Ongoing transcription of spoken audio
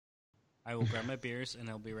I will grab my beers, and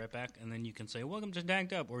I'll be right back. And then you can say, "Welcome to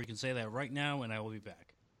Tanked Up," or you can say that right now, and I will be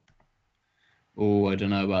back. Oh, I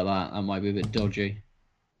don't know about that. That might be a bit dodgy.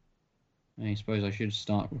 I suppose I should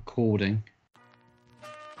start recording.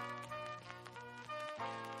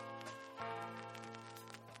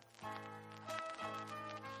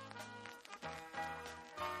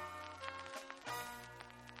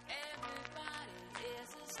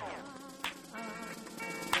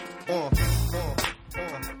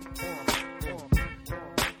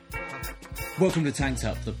 Welcome to Tanked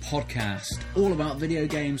Up, the podcast all about video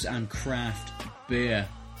games and craft beer.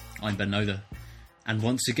 I'm Ben Nother, and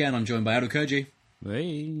once again I'm joined by Ado Koji.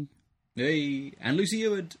 Hey. Hey. And Lucy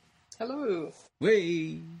Eward. Hello.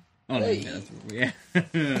 Hey. Oh, hey. No,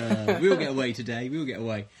 yeah. We'll get away today. We'll get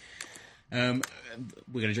away. We're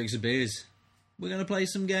going to drink some beers. We're going to play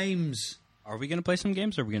some games. Are we going to play some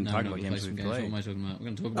games, or are we going to talk about games we What play? am I talking about? We're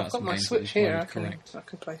going to talk about I've some got my games. Switch here. I Correct.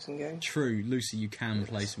 can play some games. True, Lucy, you can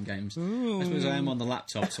play some games. Ooh. I suppose I am on the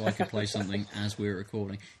laptop, so I could play something as we're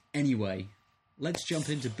recording. Anyway, let's jump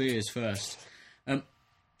into beers first.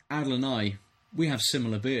 Adel and I, we have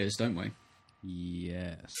similar beers, don't we?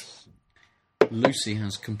 Yes. Lucy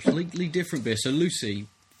has completely different beers. So, Lucy,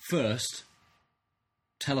 first,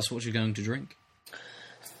 tell us what you're going to drink.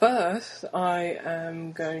 First, I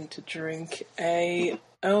am going to drink a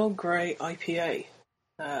Earl Grey IPA.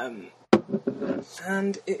 And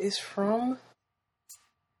it is from...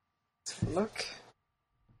 Let's have a look.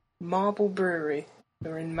 Marble Brewery.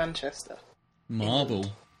 They're in Manchester.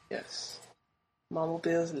 Marble. Yes. Marble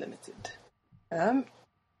Beers Limited.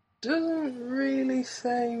 Doesn't really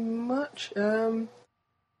say much.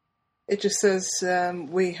 It just says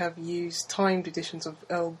we have used timed editions of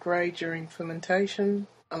Earl Grey during fermentation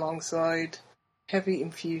alongside heavy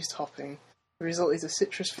infused hopping. The result is a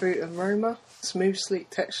citrus fruit aroma, smooth, sleek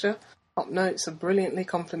texture. Hop notes are brilliantly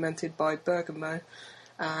complemented by bergamot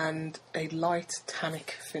and a light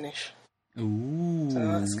tannic finish. Ooh. So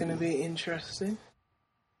that's going to be interesting.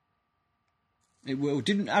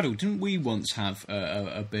 Didn't we once have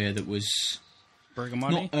a beer that was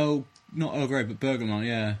Bergamot? not Earl Grey, but bergamot?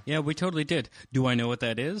 Yeah. Yeah, we totally did. Do I know what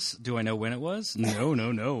that is? Do I know when it was? No.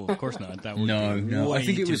 Of course not. That would be No. way I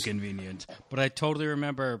think it too was convenient. But I totally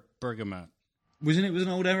remember bergamot. Wasn't it? Was an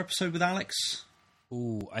old episode with Alex?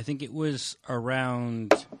 Ooh, I think it was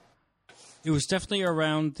around... It was definitely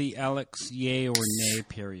around the Alex yay or nay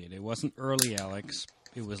period. It wasn't early Alex.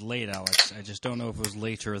 It was late Alex. I just don't know if it was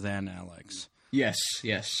later than Alex. Yes.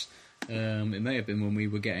 It may have been when we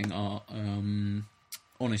were getting our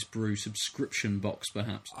Honest Brew subscription box,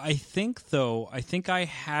 perhaps. I think I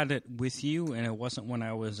had it with you, and it wasn't when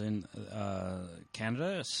I was in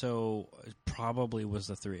Canada, so it probably was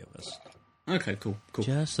the three of us. Okay, cool.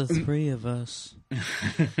 Just the three of us.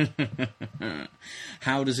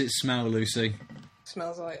 How does it smell, Lucy?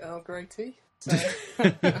 Smells like Earl Grey tea. So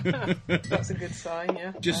that's a good sign,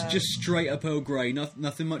 yeah. Just straight up Earl Grey,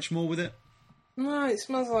 nothing much more with it? No, it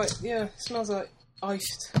smells like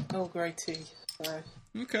iced Earl Grey tea. So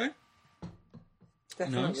Okay.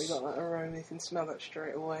 definitely Nice. got that aroma. You can smell that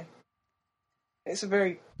straight away. It's a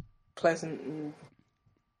very pleasant and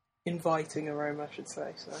inviting aroma, I should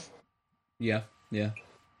say. So Yeah.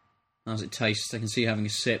 How's it taste? I can see you having a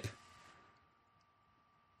sip.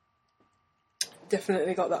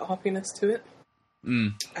 definitely got that hoppiness to it.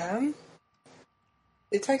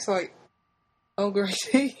 It tastes like Earl Grey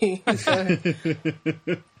tea. So,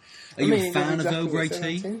 Are you a fan of Earl Grey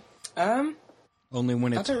tea? Only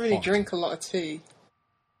when it's I don't really hot. drink a lot of tea,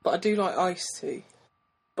 but I do like iced tea.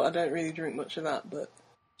 But I don't really drink much of that. But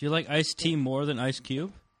Do you like iced tea more than Ice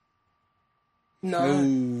Cube? no,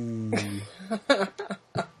 Ooh. no,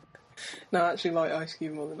 I actually like Ice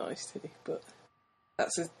Cube more than iced tea. But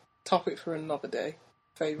that's a topic for another day.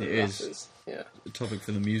 Favourite It is. rappers, yeah. A topic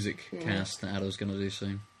for the music cast that Adam's going to do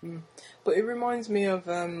soon. But it reminds me of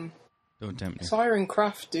Don't tempt me. Siren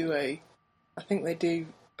Craft I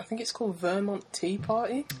think it's called Vermont Tea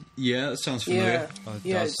Party. Yeah, that sounds familiar. Yeah, Oh, it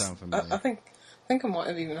yeah. does sound familiar. I think I might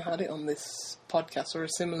have even had it on this podcast or a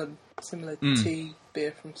similar tea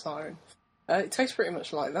beer from Siren. It tastes pretty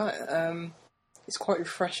much like that. It's quite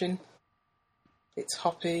refreshing. It's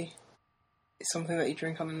hoppy. It's something that you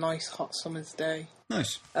drink on a nice hot summer's day.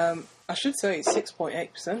 Nice. I should say it's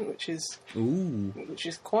 6.8%, which is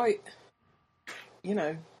quite,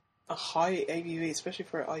 a high ABV, especially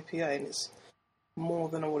for an IPA, and it's more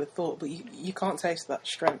than I would have thought. But you can't taste that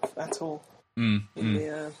strength at all.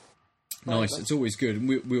 The, Nice. It's always good. And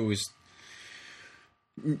we always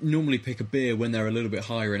normally pick a beer when they're a little bit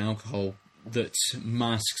higher in alcohol that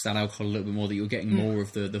masks that alcohol a little bit more, that you're getting more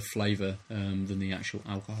of the flavour than the actual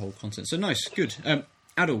alcohol content. So nice, good.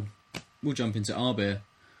 Adel, we'll jump into our beer.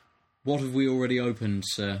 What have we already opened,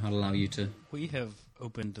 sir? I'll allow you to. We have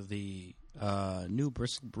opened the New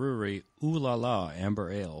Bristol Brewery Ooh La La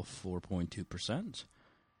Amber Ale, 4.2%.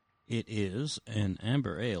 It is an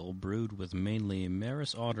amber ale brewed with mainly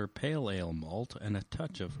Maris Otter Pale Ale malt and a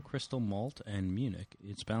touch of crystal malt and Munich.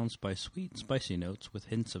 It's balanced by sweet, spicy notes with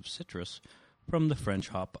hints of citrus from the French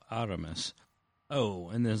hop Aramis. Oh,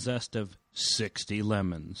 and the zest of 60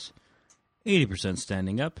 lemons. 80%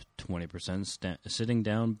 standing up, 20% sitting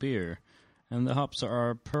down beer. And the hops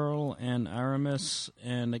are Pearl and Aramis,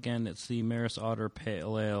 and again, it's the Maris Otter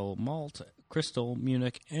Pale Ale malt, Crystal,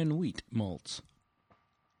 Munich, and wheat malts.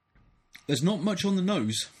 There's not much on the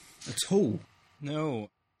nose at all. No.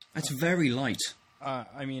 That's very light.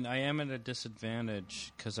 I mean, I am at a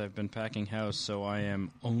disadvantage because I've been packing house, so I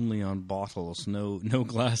am only on bottles, no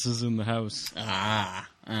glasses in the house.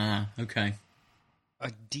 Okay.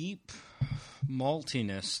 A deep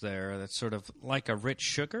maltiness there that's sort of like a rich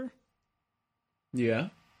sugar. Yeah.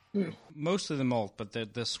 Most of the malt, but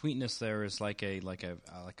the sweetness there is like a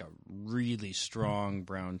really strong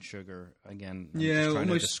brown sugar. Again, I'm just trying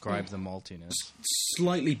to describe the maltiness.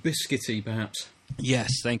 Slightly biscuity, perhaps. Yes,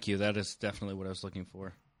 thank you. That is definitely what I was looking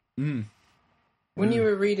for. When you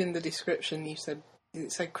were reading the description, you said, did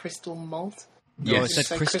it say crystal malt? No, Yes. it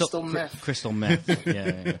said crystal meth. Crystal meth.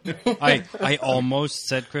 Yeah. I almost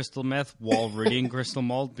said crystal meth while reading crystal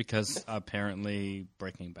malt because apparently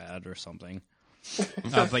Breaking Bad or something.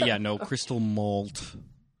 But yeah, no, crystal malt.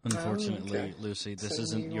 Unfortunately, okay. Lucy, this So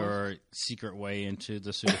isn't you your secret way into the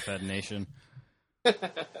Sudafed Nation.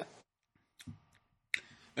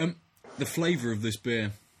 The flavour of this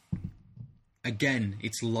beer, again,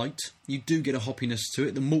 it's light. You do get a hoppiness to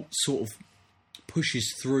it. The malt sort of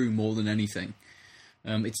pushes through more than anything.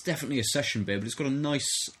 It's definitely a session beer, but it's got a nice,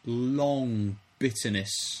 long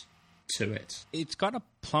bitterness to it. It's got a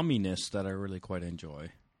plumminess that I really quite enjoy.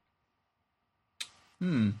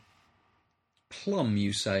 Plum,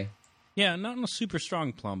 you say? Yeah, not a super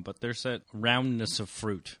strong plum, but there's that roundness of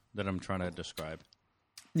fruit that I'm trying to describe.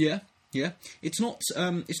 Yeah. It's not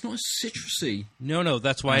as citrusy. No,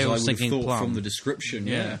 that's why as I was would have thinking thought plum. from the description.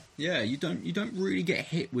 Yeah. Yeah. You don't really get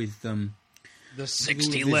hit with the with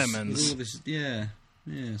 60 all of lemons. this, with all this, yeah.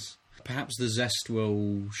 Yes. Perhaps the zest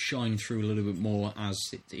will shine through a little bit more as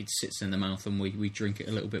it sits in the mouth and we drink it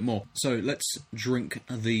a little bit more. So let's drink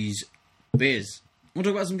these beers. We'll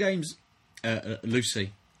talk about some games.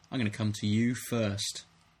 Lucy, I'm going to come to you first.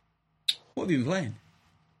 What have you been playing?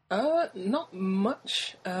 Not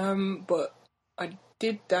much, but I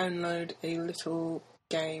did download a little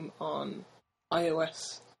game on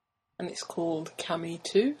iOS, and it's called Kami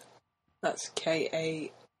 2. That's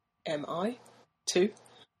Kami 2.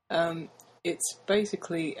 It's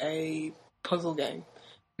basically a puzzle game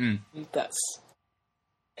that's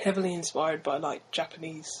heavily inspired by like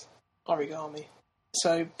Japanese origami.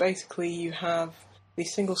 So basically you have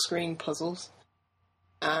these single screen puzzles,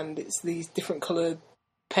 and it's these different coloured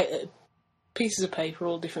pieces of paper,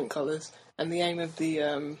 all different colours, and the aim of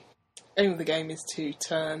the game is to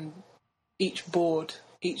turn each board,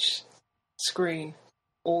 each screen,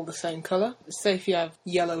 all the same colour. Say if you have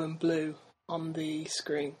yellow and blue on the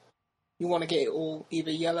screen, you want to get it all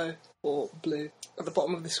either yellow or blue at the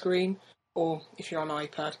bottom of the screen, or if you're on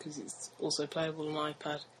iPad, because it's also playable on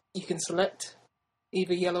iPad, you can select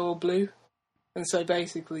either yellow or blue, and so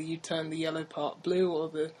basically you turn the yellow part blue or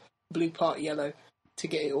the blue part yellow to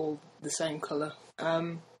get it all the same colour.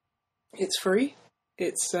 It's free.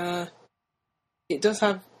 It does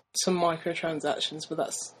have some microtransactions, but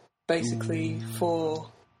that's basically for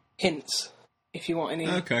hints if you want any.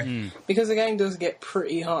 Okay. Because the game does get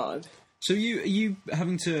pretty hard. So are you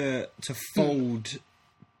having to fold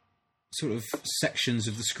sort of sections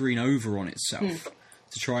of the screen over on itself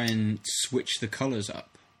to try and switch the colours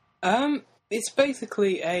up? It's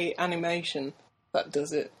basically a animation that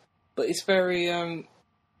does it, but it's very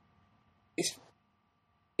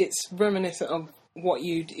it's reminiscent of what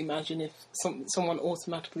you'd imagine if someone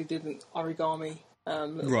automatically did an origami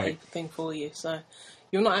little paper thing for you. So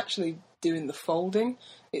you're not actually doing the folding.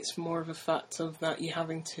 It's more of a fact of that you're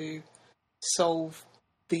having to solve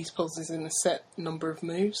these puzzles in a set number of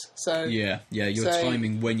moves. So you're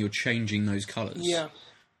timing when you're changing those colours. Yeah,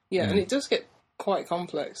 and it does get quite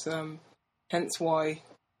complex. Hence why,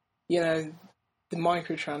 the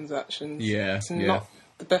microtransactions. It's not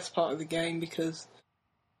the best part of the game because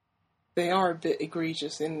they are a bit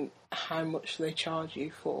egregious in how much they charge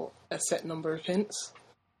you for a set number of hints.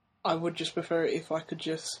 I would just prefer it if I could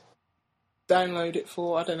just download it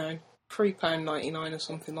for, I don't know, £3.99 or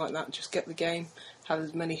something like that. Just get the game, have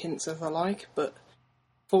as many hints as I like. But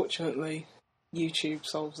fortunately, YouTube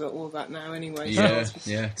solves all that now anyway. Yeah,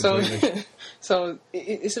 So, completely. so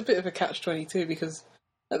it's a bit of a catch-22 because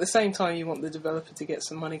at the same time you want the developer to get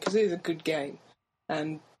some money because it is a good game,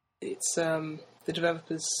 and it's the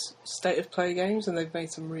developers' state of play games, and they've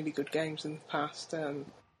made some really good games in the past.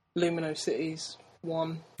 Lumino Cities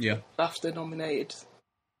won BAFTA nominated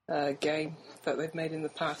game that they've made in the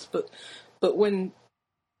past, but when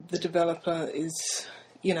the developer is,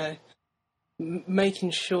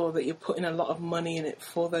 making sure that you're putting a lot of money in it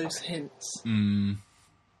for those hints.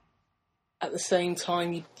 At the same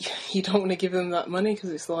time, you don't want to give them that money because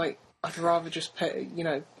it's like, I'd rather just pay,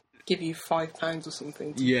 give you £5 or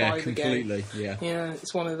something to buy the game. completely. Yeah,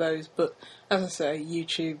 it's one of those. But as I say,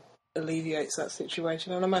 YouTube alleviates that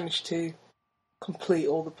situation, and I managed to complete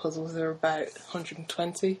all the puzzles. There are about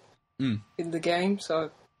 120 in the game, so I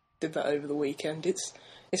did that over the weekend.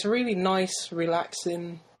 It's a really nice,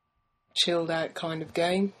 relaxing, chilled out kind of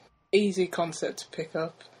game. Easy concept to pick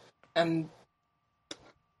up, and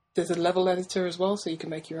there's a level editor as well, so you can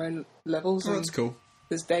make your own levels. Oh, that's cool.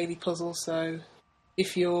 There's daily puzzles, so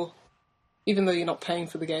even though you're not paying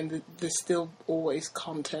for the game, there's still always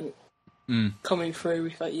content coming through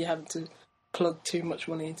without you having to plug too much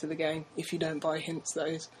money into the game, if you don't buy hints, that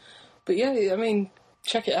is. But yeah, I mean,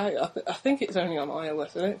 check it out. I think it's only on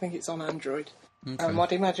iOS. I don't think it's on Android. Okay.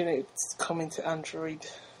 I'd imagine it's coming to Android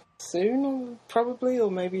soon, probably, or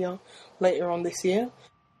maybe later on this year.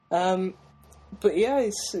 But yeah,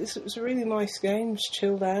 it's a really nice game. It's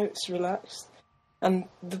chilled out, it's relaxed, and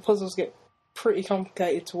the puzzles get pretty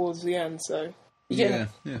complicated towards the end. So you get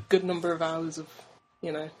a good number of hours of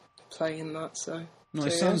playing that. So no,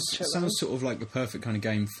 it sounds sort of like the perfect kind of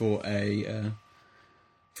game for a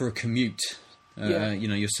commute.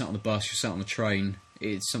 You're sat on the bus, you're sat on the train.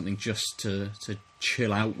 It's something just to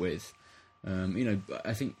chill out with.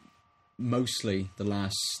 I think mostly the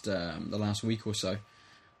last week or so,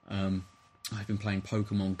 I've been playing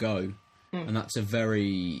Pokemon Go, and that's a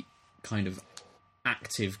very kind of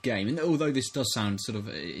active game. And although this does sound sort of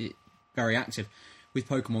very active, with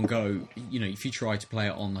Pokemon Go, if you try to play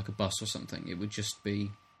it on like a bus or something, it would just be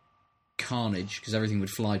carnage because everything would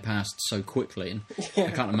fly past so quickly, and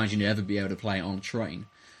I can't imagine you'd ever be able to play it on a train.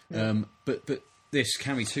 But this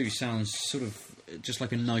Cammy 2 sounds sort of just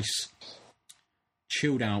like a nice,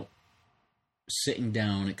 chilled out, sitting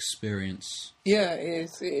down experience. Yeah, it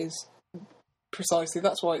is. Precisely.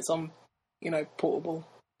 That's why it's on, portable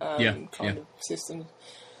kind of system.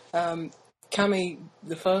 Cammy,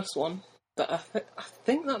 the first one, that I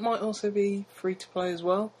think that might also be free to play as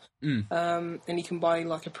well. And you can buy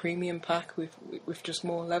like a premium pack with just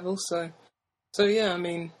more levels. So yeah, I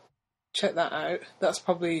mean, check that out. That's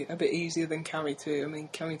probably a bit easier than Cammy 2. I mean,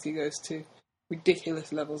 Cammy 2 goes to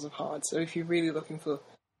ridiculous levels of hard. So if you're really looking for,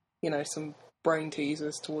 some brain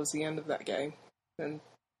teasers towards the end of that game, then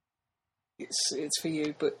it's for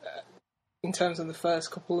you. But in terms of the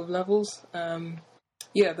first couple of levels,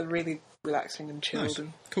 they're really relaxing and chilled. Nice.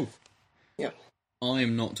 And cool. Yeah. I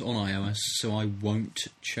am not on iOS, so I won't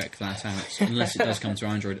check that out unless it does come to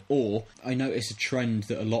Android. Or I notice a trend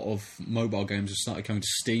that a lot of mobile games have started coming to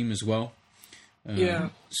Steam as well.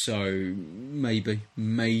 So maybe I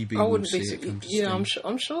wouldn't we'll see it come to yeah, Steam.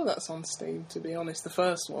 I'm sure that's on Steam, to be honest. The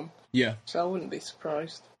first one. Yeah. So I wouldn't be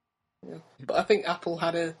surprised. Yeah. But I think Apple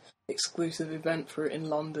had a exclusive event for it in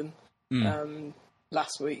London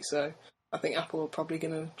last week, so I think Apple are probably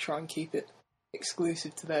going to try and keep it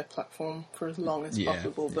exclusive to their platform for as long as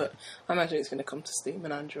possible, but I imagine it's going to come to Steam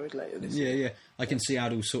and Android later this year. Yeah. I can see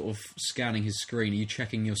Adil sort of scanning his screen. Are you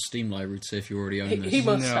checking your Steam library to see if you already own this? He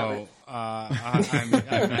must have it.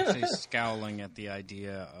 I'm actually scowling at the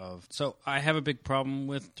idea of... So I have a big problem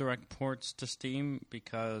with direct ports to Steam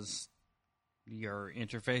because your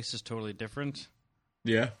interface is totally different.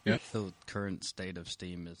 Yeah. The current state of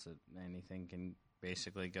Steam is that anything can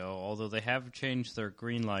basically go, although they have changed their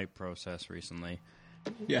green light process recently.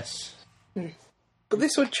 Yes. But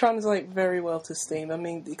this would translate very well to Steam. I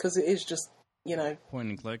mean, because it is just, point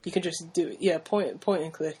and click. You can just do it. Yeah, point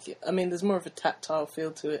and click. I mean, there's more of a tactile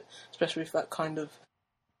feel to it, especially with that kind of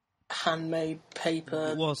handmade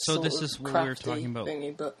paper. Well, so this is what we were talking about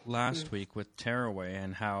thingy, last week with Tearaway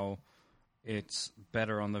and how it's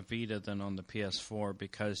better on the Vita than on the PS4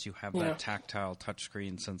 because you have that tactile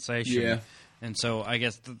touchscreen sensation. Yeah. And so I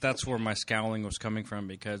guess that's where my scowling was coming from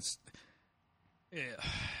because,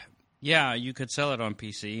 you could sell it on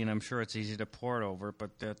PC, and I'm sure it's easy to port over,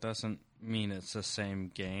 but that doesn't mean it's the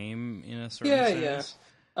same game in a certain sense. Yeah.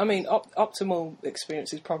 I mean, optimal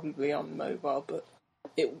experience is probably on mobile, but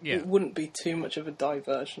it wouldn't be too much of a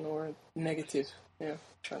diversion or a negative,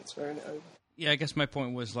 transferring it over. Yeah, I guess my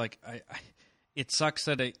point was, like, It sucks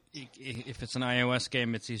that if it's an iOS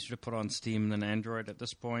game, it's easier to put on Steam than Android at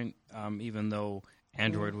this point. Even though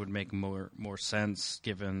Android would make more sense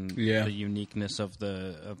given the uniqueness of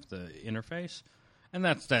the interface, and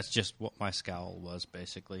that's just what my scowl was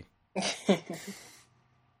basically.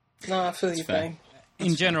 No, I feel your pain.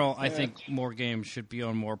 In general, I think more games should be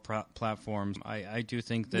on more platforms. I do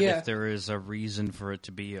think that if there is a reason for it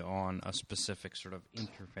to be on a specific sort of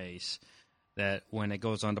interface, that when it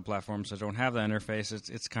goes onto platforms that don't have that interface,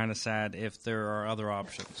 it's kind of sad if there are other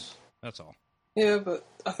options. That's all. Yeah, but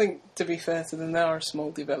I think, to be fair to them, they are a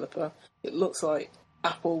small developer. It looks like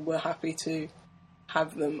Apple were happy to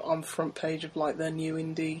have them on the front page of like their new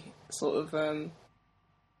indie sort of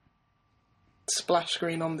splash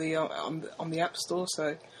screen on the App Store.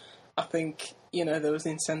 So I think there was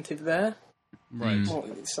incentive there, right?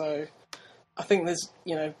 So I think there's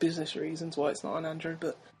business reasons why it's not on Android,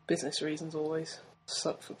 but business reasons always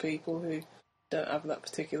suck for people who don't have that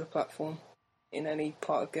particular platform in any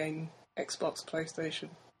part of game. Xbox, PlayStation,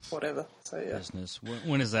 whatever. So yeah. Business.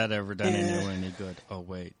 When has that ever done anyone any good? Oh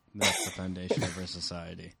wait, that's the foundation of our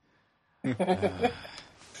society.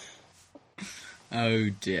 Oh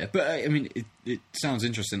dear. But I mean, it sounds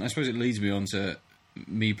interesting. I suppose it leads me on to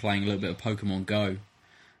me playing a little bit of Pokemon Go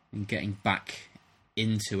and getting back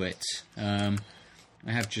into it. I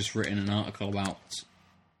have just written an article about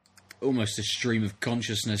almost a stream of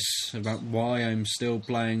consciousness about why I'm still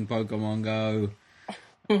playing Pokemon Go.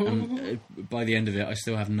 And by the end of it, I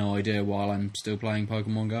still have no idea why I'm still playing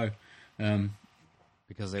Pokemon Go.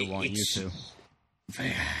 Because they want you to.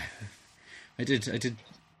 I did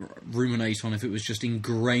ruminate on if it was just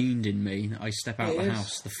ingrained in me. I step out the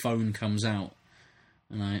house, the phone comes out,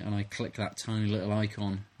 and I click that tiny little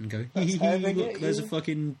icon and go, look, there's a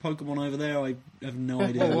fucking Pokemon over there. I have no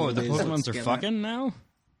idea. Whoa, the Pokemons are fucking now?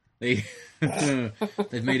 They've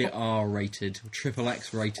made it R-rated, triple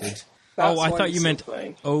X rated. I thought you meant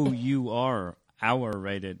OUR, hour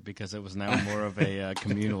rated, because it was now more of a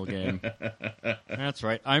communal game. That's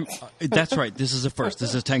right. That's right. This is a first.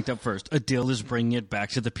 This is Tanked Up First. Adil is bringing it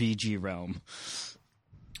back to the PG realm.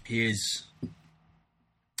 He is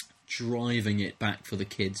driving it back for the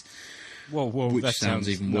kids. Whoa! Which that sounds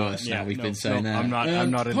even worse. Now we've been saying that. I'm not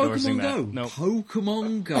endorsing Pokemon that.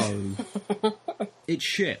 Pokemon Go. It's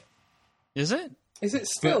shit. Is it? Is it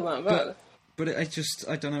still that bad? But I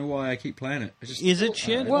don't know why I keep playing it. Is it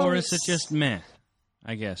shit, or is it just meh?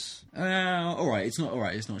 I guess. All right, it's not all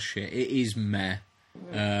right. It's not shit. It is meh.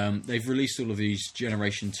 They've released all of these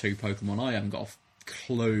Generation 2 Pokemon. I haven't got a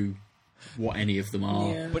clue what any of them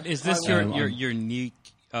are. Yeah. But is this your unique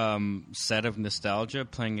set of nostalgia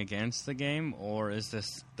playing against the game, or is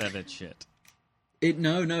this that it's shit?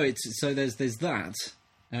 No. It's so there's that.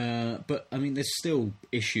 But I mean, there's still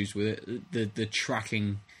issues with it. The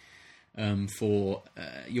tracking. For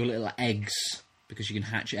your little eggs, because you can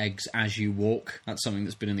hatch eggs as you walk. That's something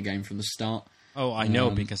that's been in the game from the start. Oh, I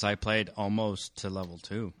know, because I played almost to level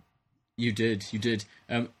 2. You did.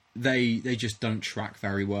 They just don't track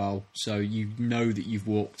very well, so you know that you've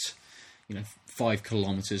walked 5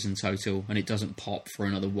 kilometres in total, and it doesn't pop for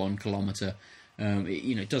another 1 kilometre.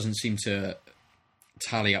 It doesn't seem to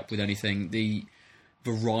tally up with anything. The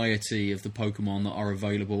variety of the Pokemon that are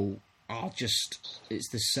available are it's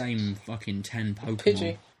the same fucking 10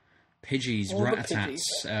 Pokemon. Pidgeys, Rattatats.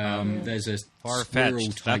 There's a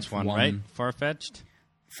Farfetch'd. That's one, right? Farfetch'd?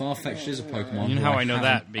 Farfetch'd is a Pokemon. You know how I know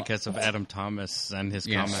that? Because of Adam Thomas and his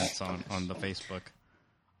comments on the Facebook.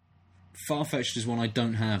 Farfetch'd is one I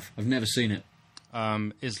don't have. I've never seen it.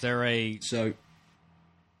 Is there a... So...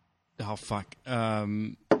 Oh, fuck.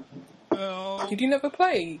 Did you never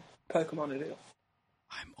play Pokemon Adil?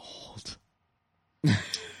 I'm old.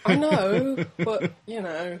 I know, but,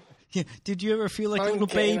 Yeah, did you ever feel like a little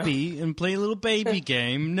baby and play a little baby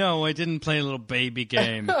game? No, I didn't play a little baby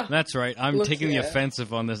game. That's right. I'm taking the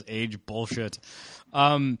offensive on this age bullshit.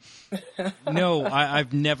 No,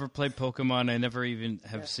 I've never played Pokemon. I never even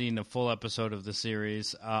have seen a full episode of the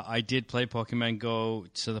series. I did play Pokemon Go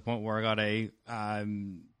to the point where I got a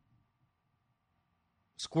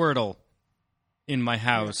Squirtle in my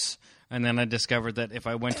house. And then I discovered that if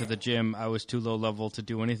I went to the gym, I was too low level to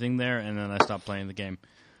do anything there, and then I stopped playing the game.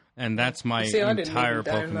 And that's my entire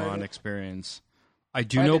Pokemon experience. I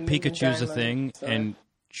do know Pikachu's a thing, and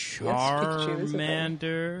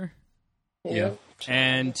Charmander,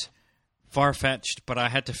 and Farfetch'd, but I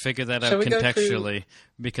had to figure that out contextually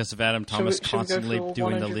because of Adam Thomas constantly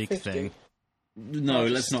doing the leak thing. No,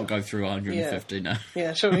 let's not go through 150 now.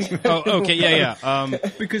 Yeah, shall we? Oh, okay, yeah.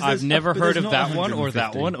 Because I've never heard of that one, or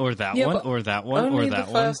that one, or that one, or that one, or that one. Only the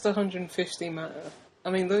first 150 matter. I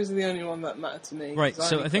mean, those are the only one that matter to me. Right, 'cause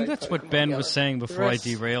so only I think played that's what Pokemon Ben Yellow. was saying The before I rest,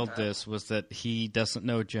 derailed this, was that he doesn't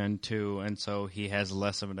know Gen 2, and so he has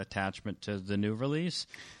less of an attachment to the new release,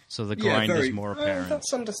 so the Yeah, grind very- is more apparent.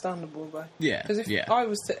 That's understandable, though. Yeah, Because if yeah. I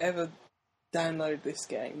was to ever download this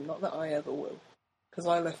game, not that I ever will, because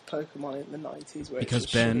I left Pokemon in the 90s where Because it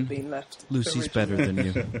just should Ben, have been left. Lucy's better than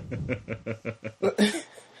you.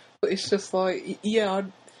 But it's just like, yeah,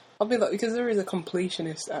 I'd be like, because there is a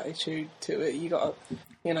completionist attitude to it. You gotta,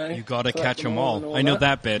 you know, You gotta collect catch them and all. I know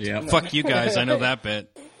that bit. Yeah. Fuck you guys, I know that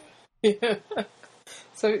bit. Yeah.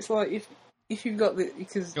 So it's like if you've got the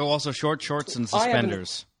because Oh, also short shorts and I haven't-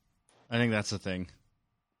 suspenders. I think that's the thing.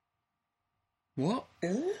 What?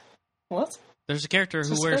 is it what? There's a character who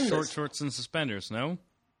wears Suspenders. short shorts and suspenders, no?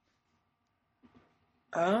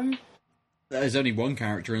 There's only one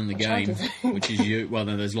character in the trying game, to think. which is you. Well,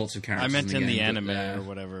 no, there's lots of I characters. meant in the game, anime but, or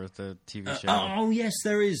whatever, the TV show. Oh yes,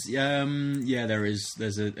 there is. Yeah, there is.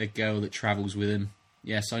 There's a girl that travels with him.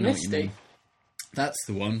 Yes, I know what Misty. you mean. That's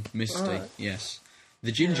the one, Misty. Alright. Yes,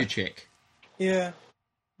 the ginger Yeah. chick. Yeah.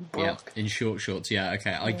 Yeah, in short shorts. Yeah,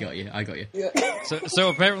 okay, I got you. Yeah. So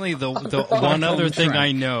apparently the one other thing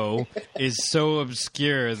I know is so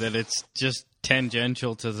obscure that it's just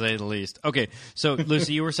tangential to say the least. Okay, so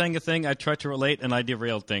Lucy, you were saying a thing. I tried to relate and I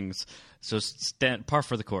derailed things. So stand par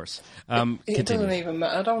for the course. It doesn't Continue. even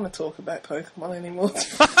matter. I don't want to talk about Pokemon anymore.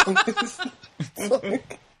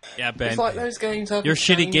 Yeah, Ben. It's like those games have Your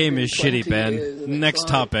shitty game is shitty, Ben. Years, and Next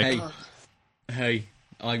it's like, topic. Hey, hey,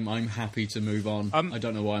 I'm happy to move on. I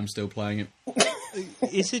don't know why I'm still playing it.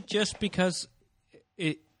 Is it just because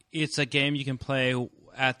it's a game you can play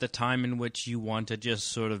at the time in which you want to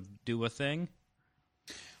just sort of do a thing?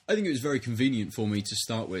 I think it was very convenient for me to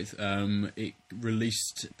start with. It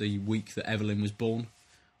released the week that Evelyn was born.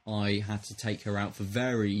 I had to take her out for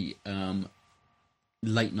very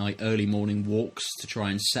late night, early morning walks to try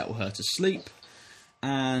and settle her to sleep.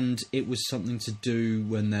 And it was something to do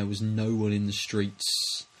when there was no one in the streets.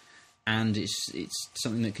 And it's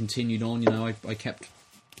something that continued on. You know, I kept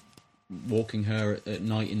walking her at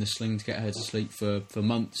night in the sling to get her to sleep for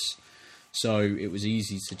months. So it was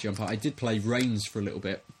easy to jump out. I did play Reigns for a little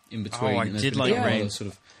bit in between. Oh, I and there's did been like a lot of Reigns. Sort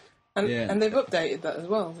of, And, Yeah. and they've updated that as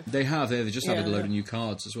well. they just added a Yeah. load of new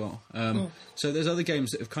cards as well. So there's other games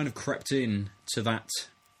that have kind of crept in to that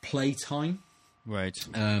playtime. Right.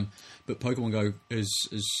 But Pokemon Go has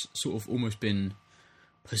sort of almost been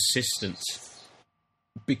persistent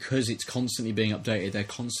because it's constantly being updated. They're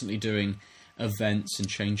constantly doing events and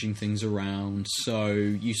changing things around. So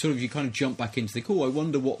you kind of jump back into I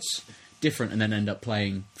wonder what's different, and then end up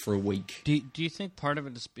playing for a week. Do you think part of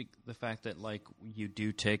it is the fact that like you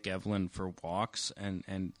do take Evelyn for walks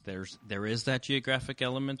and there is that geographic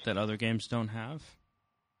element that other games don't have?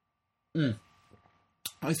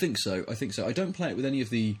 I think so. I don't play it with any of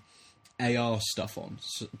the AR stuff on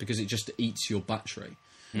because it just eats your battery.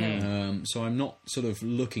 So I'm not sort of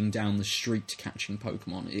looking down the street catching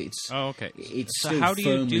Pokemon. It's okay. It's So still how do you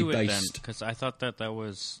firmly do it then? based. Because I thought that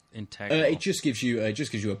was integral. It just gives you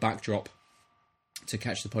a backdrop to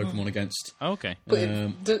catch the Pokemon against. Okay.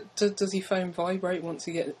 But does your phone vibrate once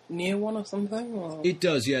you get near one or something? Or? It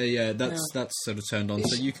does, yeah. That's sort of turned on,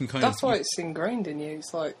 so you can kind of. That's why it's ingrained in you.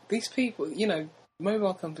 It's like these people,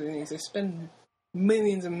 mobile companies, they spend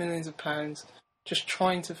millions and millions of pounds just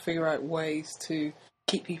trying to figure out ways to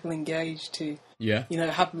keep people engaged, to Yeah.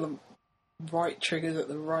 have the right triggers at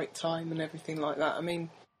the right time and everything like that. I mean,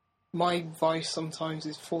 my vice sometimes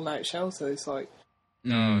is Fallout Shelter. It's like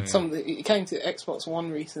it came to Xbox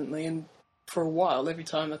One recently, and for a while, every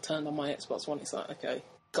time I turned on my Xbox One, it's like, okay,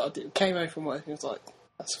 got to do. Came home from work, and it's like,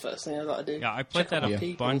 that's the first thing I got to do. Yeah, I played Check that on a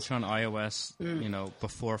people. bunch on iOS,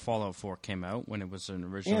 before Fallout 4 came out, when it was an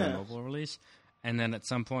original Yeah. mobile release. And then at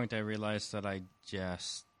some point I realized that at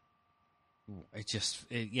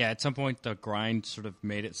some point the grind sort of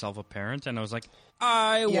made itself apparent, and I was like,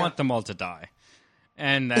 I want them all to die.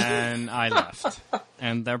 And then I left.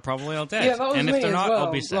 And they're probably all dead. Yeah, that was and me if they're as not, well.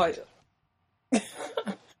 I'll be sad. Like,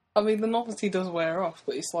 I mean, the novelty does wear off,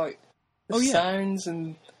 but it's like the sounds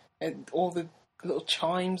and all the little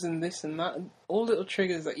chimes and this and that, and all little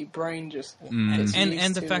triggers that your brain just gets And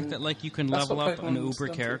used the to, fact and that like you can that's level what up an Pokemon's Uber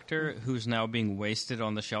done to- character who's now being wasted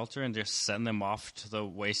on the shelter and just send them off to the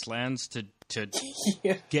wastelands to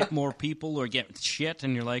Yeah. get more people or get shit,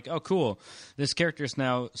 and you're like, oh cool, this character's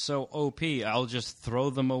now so OP, I'll just throw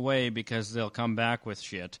them away because they'll come back with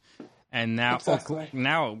shit. And now, Exactly.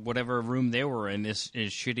 now whatever room they were in is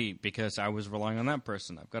shitty because I was relying on that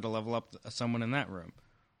person. I've got to level up someone in that room.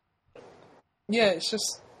 Yeah, it's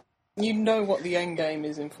just what the end game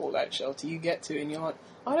is in Fallout Shelter. You get to it and you're like,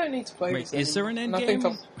 I don't need to play Wait, this. is there an anymore. end And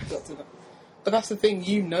game? I think I've got to that. But that's the thing,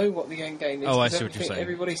 you know what the end game is. Oh, I 'cause see what you're saying.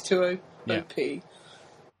 Everybody's too Yeah. OP.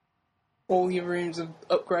 All your rooms are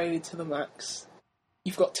upgraded to the max.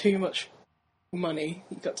 You've got too much money.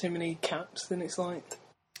 You've got too many caps. Then it's like,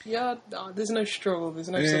 there's no struggle. There's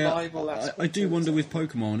no survival aspect. I do wonder with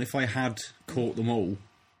Pokemon, if I had caught them all,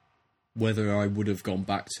 whether I would have gone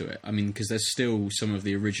back to it. I mean, because there's still some of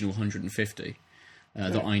the original 150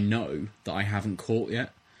 that I know that I haven't caught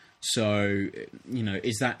yet. So,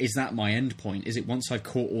 is that my end point? Is it once I've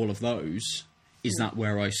caught all of those, is that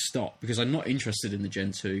where I stop? Because I'm not interested in the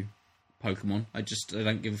Gen 2 Pokemon. I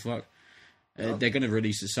don't give a fuck. They're going to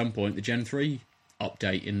release at some point the Gen 3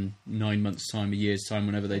 update in 9 months' time, a year's time,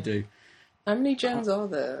 whenever they do. How many gens are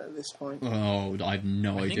there at this point? Oh, I have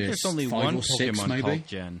no I idea. think there's only 5 one or 6, Pokemon maybe? called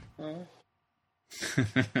Gen.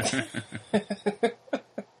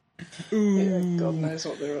 Yeah, God knows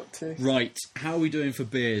what they're up to. Right, how are we doing for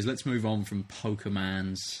beers? Let's move on from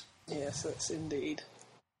Pokemans. Yes, that's indeed.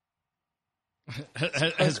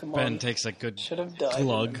 As Pokemon Ben takes a good should have died.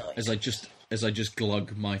 glug. in the night. As I just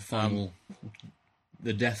glug my final,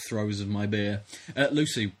 the death throes of my beer.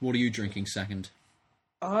 Lucy, what are you drinking second?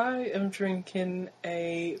 I am drinking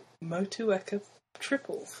a Motueka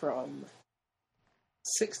triple from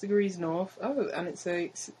 6 Degrees North. Oh, and it's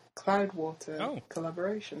a Cloudwater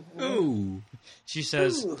collaboration. Oh, She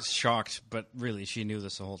says Ooh. shocked, but really she knew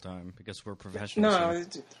this the whole time because we're professionals. No,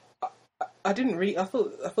 I didn't read. I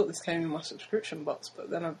thought this came in my subscription box, but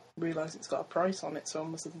then I realised it's got a price on it, so I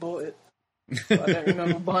must have bought it. But I don't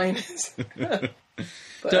remember buying it.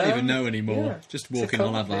 But, don't even know anymore. yeah. Just walk in,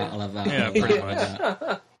 I'll have that, I'll have that. Yeah, I'll pretty have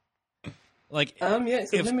that. Like,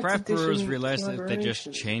 it's a if limited craft brewers edition realized that they just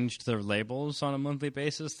collaboration. changed their labels on a monthly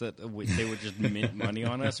basis, that they would just mint money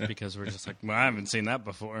on us because we're just like, well, I haven't seen that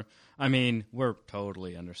before. I mean, we're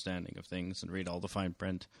totally understanding of things and read all the fine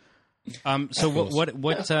print. So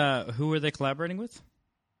who are they collaborating with?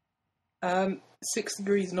 6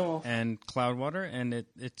 Degrees North. And Cloudwater, and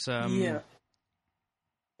it's Yeah.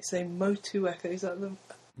 It's a Motueka. Is that the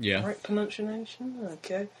right pronunciation?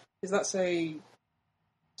 Okay. Is that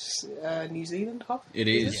New Zealand hop? It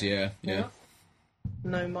is, yeah.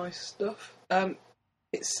 Know my stuff.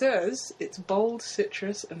 It says it's bold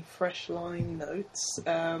citrus and fresh lime notes.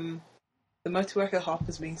 The Motueka hop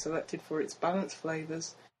has been selected for its balanced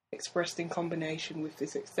flavours, expressed in combination with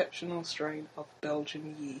this exceptional strain of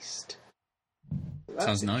Belgian yeast. That's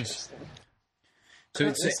Sounds nice. interesting. So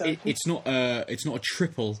it's not a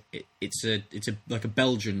triple. It's like a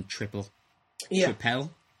Belgian triple. Yeah. Tripel.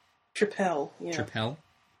 Yeah. Tripel.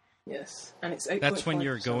 Yes, and it's 8.5%. That's when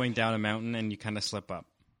you're going down a mountain and you kind of slip up.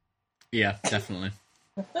 Yeah, definitely.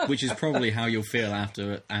 Which is probably how you'll feel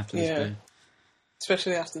after this beer.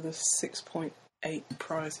 Especially after the 6.8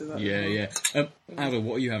 price of that. Yeah. Aldo,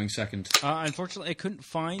 what are you having second? Unfortunately, I couldn't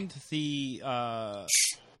find the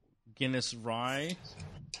Guinness Rye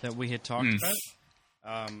that we had talked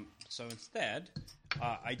about. So instead,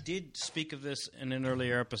 I did speak of this in an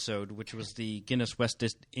earlier episode, which was the Guinness West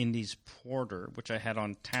Indies Porter, which I had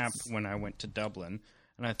on tap when I went to Dublin.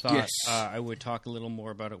 And I thought I would talk a little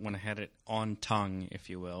more about it when I had it on tongue, if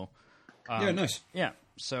you will. Yeah, nice. Yeah,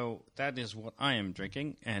 so that is what I am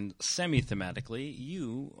drinking. And semi-thematically,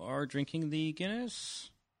 you are drinking the Guinness?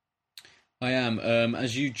 I am.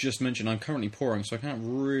 As you just mentioned, I'm currently pouring, so I can't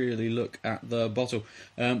really look at the bottle.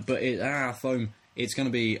 But foam. It's going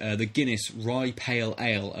to be the Guinness Rye Pale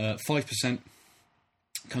Ale. 5%.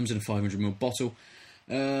 Comes in a 500ml bottle.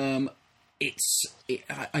 I've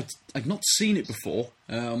not seen it before.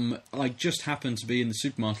 I just happened to be in the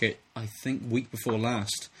supermarket, I think, week before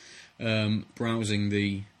last, browsing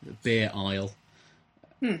the beer aisle,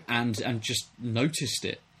 and just noticed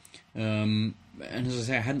it. And as I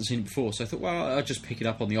say, I hadn't seen it before, so I thought, well, I'll just pick it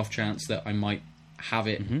up on the off chance that I might have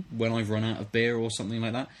it when I've run out of beer or something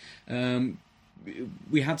like that.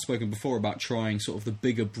 We had spoken before about trying sort of the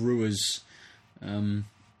bigger brewers,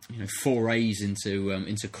 forays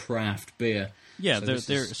into craft beer. Yeah, So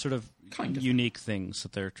they're sort of kind of unique things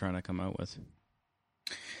that they're trying to come out with.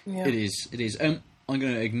 Yeah. It is. I'm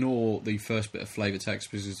going to ignore the first bit of flavour text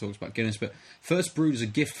because it talks about Guinness, but first brewed as a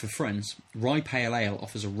gift for friends, Rye Pale Ale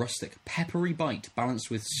offers a rustic, peppery bite balanced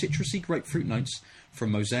with citrusy grapefruit notes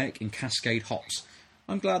from Mosaic and Cascade hops.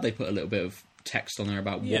 I'm glad they put a little bit of text on there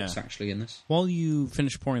about what's actually in this. While you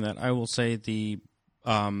finish pouring that, I will say the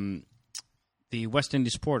West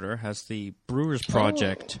Indies Porter has the Brewers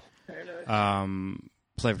Project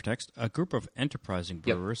flavor text. A group of enterprising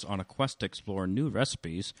brewers on a quest to explore new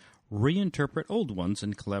recipes, reinterpret old ones,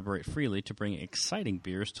 and collaborate freely to bring exciting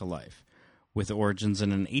beers to life. With origins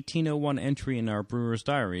in an 1801 entry in our brewer's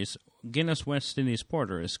diaries, Guinness West Indies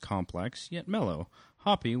Porter is complex yet mellow,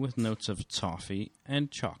 hoppy with notes of toffee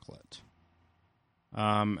and chocolate.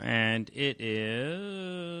 And it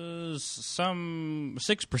is some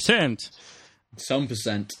 6%. Some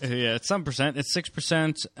percent. Yeah, it's some percent. It's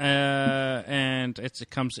 6%, and it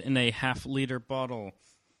comes in a half-liter bottle.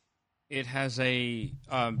 It has a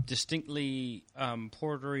distinctly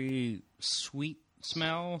portery sweet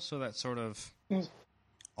smell, so that sort of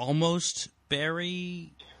almost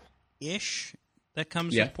berry-ish that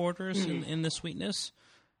comes with porters in the sweetness,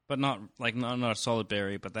 but not a solid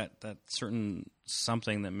berry, but that certain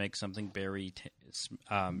something that makes something berry-ish.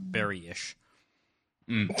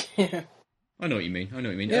 Yeah. I know what you mean.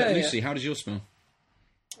 Lucy, how does yours smell?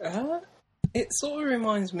 It sort of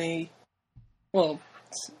reminds me, well,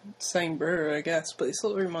 same brewer, I guess, but it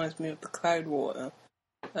sort of reminds me of the Cloudwater,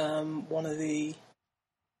 one of the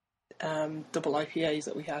double IPAs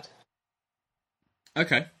that we had.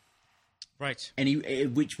 Okay. Right. Any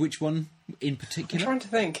which one in I'm particular? trying to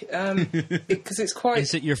think, because it's quite...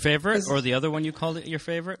 Is it your favorite, or the other one you called it your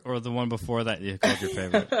favorite, or the one before that you called your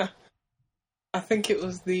favorite? I think it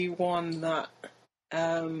was the one that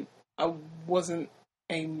I wasn't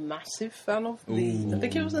a massive fan of. I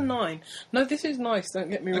think it was a 9. No, this is nice. Don't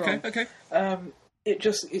get me wrong. Okay. It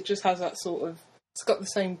just has that sort of. It's got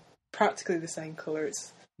practically the same colour.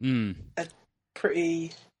 It's a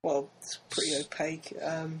pretty it's pretty opaque,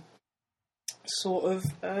 sort of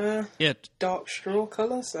dark straw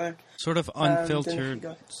colour. So sort of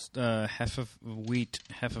unfiltered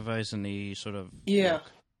Hefeweizen-y sort of. Yeah. Look.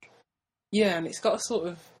 Yeah, and it's got a sort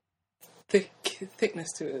of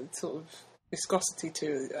thickness to it, sort of viscosity to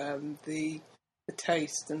it, the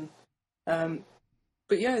taste, and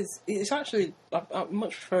but yeah, it's actually I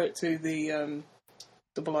much prefer it to the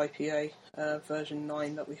double IPA version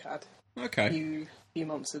 9 that we had a few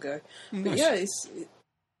months ago. Nice. But yeah,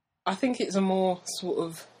 I think it's a more sort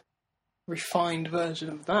of refined version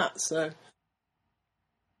of that. So.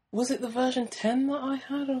 Was it the version 10 that I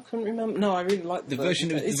had? I couldn't remember. No, I really liked the version.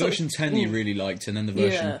 The version 10 you really liked, and then the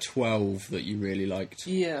version 12 that you really liked.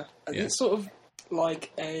 Yeah. It's sort of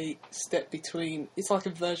like a step between. It's like a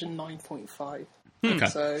version 9.5. Okay.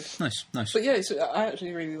 So nice. But yeah, I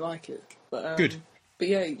actually really like it. But, good. But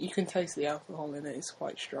yeah, you can taste the alcohol in it. It's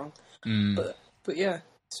quite strong. But yeah,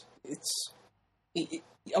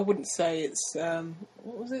 I wouldn't say it's what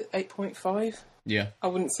was it, 8.5? Yeah. I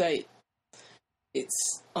wouldn't say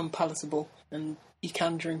it's unpalatable, and you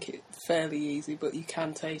can drink it fairly easy, but you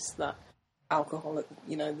can taste that alcohol at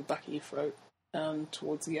the back of your throat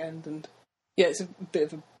towards the end, and yeah, it's a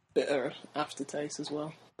bit of a bitter aftertaste as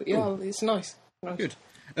well. But yeah, it's nice. Good.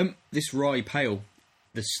 This rye pale,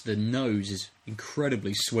 the nose is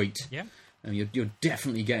incredibly sweet. Yeah. You're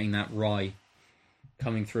definitely getting that rye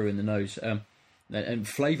coming through in the nose. And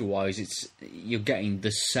flavour-wise, you're getting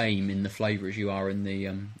the same in the flavour as you are in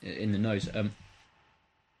the nose.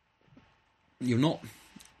 You're not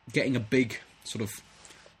getting a big sort of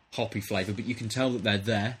hoppy flavour, but you can tell that they're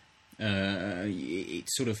there.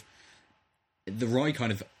 It's sort of the rye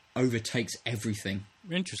kind of overtakes everything.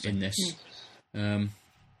 Interesting. In this, and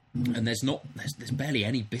there's barely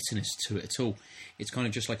any bitterness to it at all. It's kind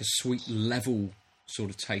of just like a sweet level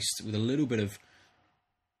sort of taste with a little bit of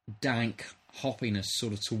dank hoppiness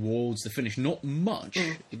sort of towards the finish. Not much.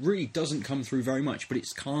 It really doesn't come through very much, but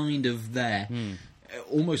it's kind of there.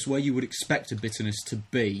 Almost where you would expect a bitterness to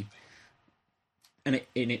be, and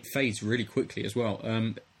it fades really quickly as well.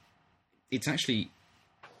 It's actually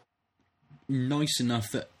nice enough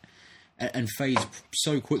that and fades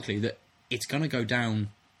so quickly that it's going to go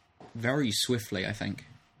down very swiftly, I think.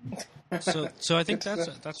 So I think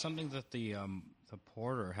that's something that the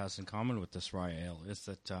porter has in common with this rye ale is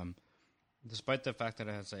that despite the fact that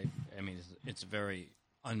it has it's very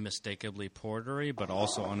unmistakably portery, but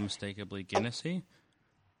also unmistakably Guinnessy.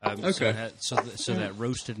 So that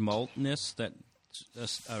roasted maltness that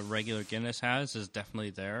a regular Guinness has is definitely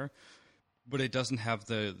there, but it doesn't have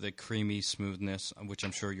the creamy smoothness, which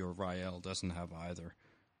I'm sure your rye ale doesn't have either.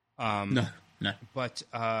 No. But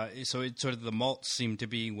so it sort of the malts seem to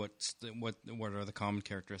be what are the common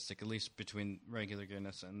characteristic, at least between regular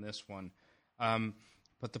Guinness and this one.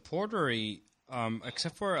 But the portery,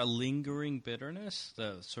 except for a lingering bitterness,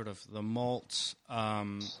 the sort of the malts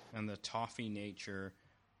and the toffee nature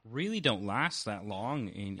really don't last that long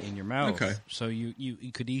in your mouth. Okay. So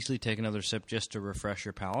you could easily take another sip just to refresh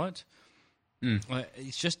your palate.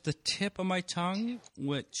 It's just the tip of my tongue,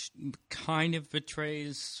 which kind of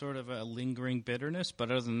betrays sort of a lingering bitterness.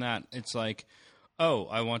 But other than that, it's like, oh,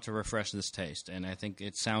 I want to refresh this taste. And I think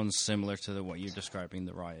it sounds similar to what you're describing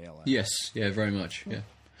the rye ale as. Yes, yeah, very much, yeah.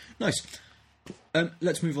 Nice.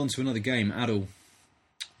 Let's move on to another game. Adil,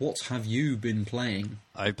 what have you been playing?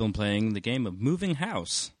 I've been playing the game of Moving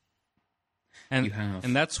House. And, You have.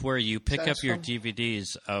 and that's where you pick Sounds up your fun.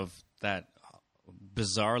 DVDs of that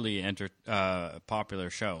bizarrely popular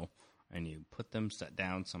show, and you put them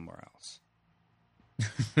down somewhere else.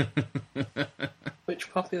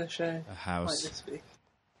 Which popular show A might house. this be?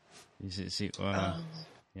 You see,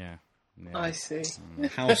 yeah. I see.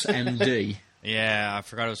 House MD. Yeah, I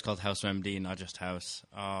forgot it was called House MD, not just House.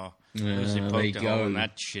 Oh, Yeah, Lucy there poked you a hole go. in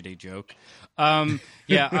that shitty joke.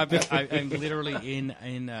 Yeah, I'm literally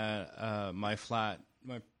in my flat,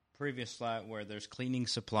 my previous flat, where there's cleaning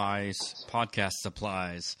supplies, podcast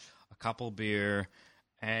supplies, a couple beer,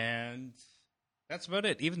 and that's about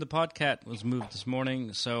it. Even the podcat was moved this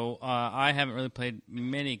morning, so I haven't really played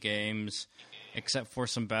many games. Except for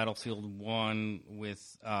some Battlefield 1 with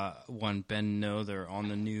one Ben Nother on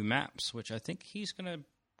the new maps, which I think he's going to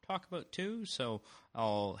talk about too. So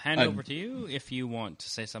I'll hand over to you if you want to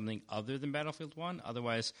say something other than Battlefield 1.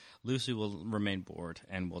 Otherwise, Lucy will remain bored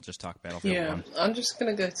and we'll just talk Battlefield Yeah, 1. I'm just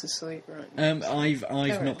going to go to sleep right now.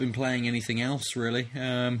 I've not been playing anything else really. Do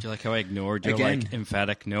you like how I ignored your Again. like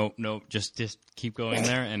emphatic nope, just keep going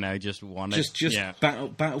there, and I just wanted yeah.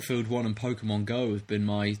 Battlefield 1 and Pokemon Go have been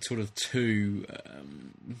my sort of two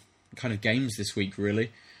kind of games this week,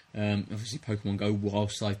 really. Obviously, Pokemon Go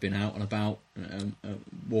whilst I've been out and about,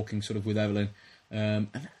 walking sort of with Evelyn. And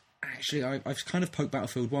actually, I've kind of poked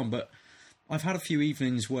Battlefield 1, but I've had a few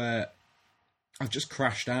evenings where I've just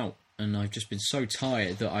crashed out and I've just been so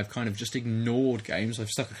tired that I've kind of just ignored games. I've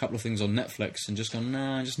stuck a couple of things on Netflix and just gone,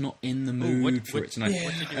 nah, I'm just not in the mood for it tonight.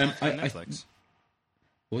 What did you watch on Netflix?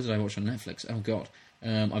 What did I watch on Netflix? Oh, God.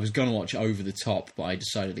 I was going to watch Over the Top, but I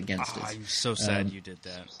decided against it. I'm so sad you did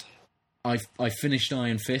that. I finished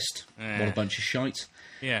Iron Fist. What a bunch of shite.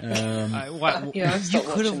 Yeah. Yeah, I you stopped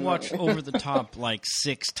could have watching watched that. Over the Top like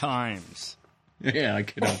 6 times. Yeah, I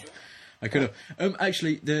could have.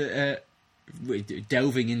 Actually,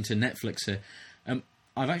 delving into Netflix here,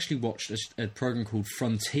 I've actually watched a program called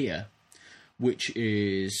Frontier, which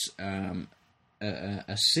is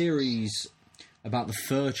a series about the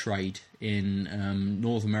fur trade in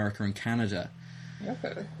North America and Canada.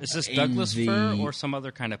 Okay. Is this In Douglas fir the- or some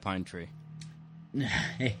other kind of pine tree?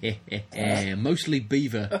 Mostly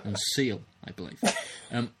beaver and seal, I believe.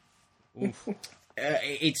 Oof.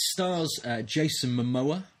 It stars Jason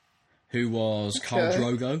Momoa, who was Khal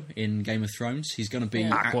Drogo in Game of Thrones. He's going to be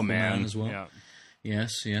Aquaman as well. Yeah.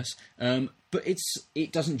 Yes. But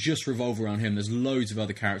it doesn't just revolve around him. There's loads of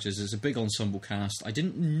other characters. There's a big ensemble cast. I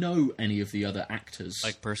didn't know any of the other actors.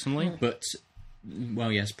 Like personally? But,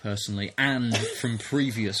 well, yes, personally, and from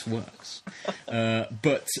previous works.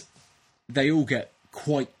 But they all get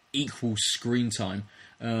quite equal screen time.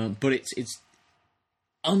 But it's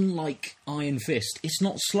unlike Iron Fist. It's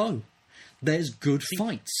not slow. There's good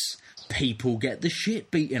fights. People get the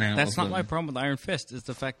shit beaten out of them. That's not my problem with Iron Fist, is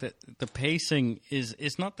the fact that the pacing is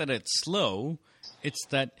not that it's slow, it's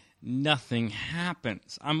that nothing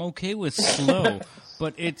happens. I'm okay with slow,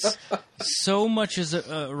 but it's so much is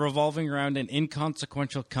revolving around an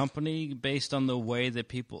inconsequential company based on the way that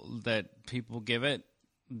people give it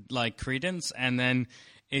like credence, and then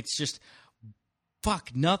it's just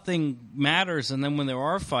nothing matters. And then when there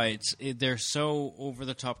are fights, they're so over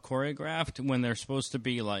the top choreographed when they're supposed to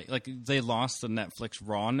be like they lost the Netflix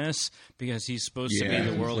rawness because he's supposed to be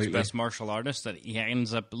the world's completely. best martial artist, that he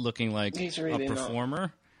ends up looking like He's really a not.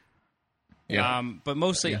 performer. Yeah. But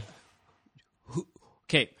mostly, Yeah.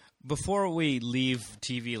 okay. Before we leave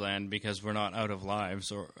TV land, because we're not out of lives,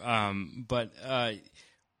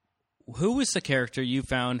 who was the character you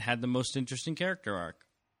found had the most interesting character arc?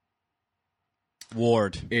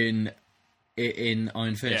 Ward. in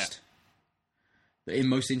Iron Fist. In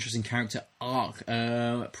most interesting character arc,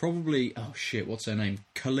 probably. Oh shit! What's her name?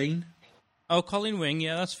 Colleen. Oh, Colleen Wing.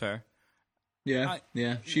 Yeah, that's fair. Yeah,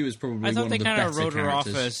 she was probably I thought one they of the kind better of wrote her off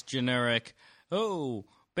characters. as generic. Oh,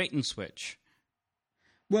 bait and switch.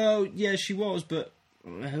 Well, yeah, she was, but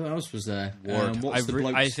who else was there? Ward. What's the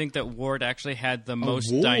bloke's... I think that Ward actually had the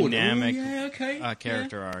most Ward. dynamic Oh, yeah, okay.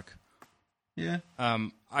 character arc. Yeah.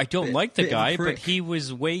 I don't Bit- like the bit of a guy, but prick. he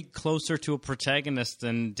was way closer to a protagonist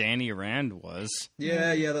than Danny Rand was.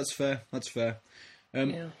 Yeah, that's fair. That's fair.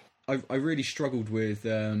 Yeah. I really struggled with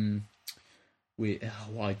I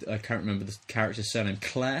can't remember the character's surname.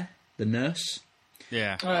 Claire, the nurse.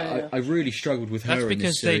 Yeah. Oh, yeah. I really struggled with her. That's in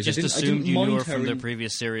because this they series. just I assumed didn't you knew mind her from their in-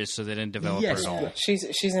 previous series, so they didn't develop Yes, her at all. but-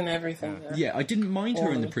 She's in everything. Yeah, I didn't mind her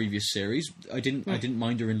in the Or- previous series. I didn't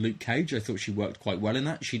mind her in Luke Cage. I thought she worked quite well in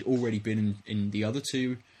that. She'd already been in the other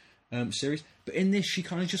two series, but in this, she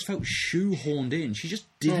kind of just felt shoehorned in. She just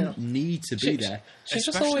didn't need to be there. She just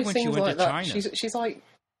Especially always when she seems went like to that. China. She's like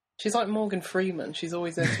She's like Morgan Freeman. She's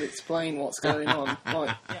always there to explain what's going on.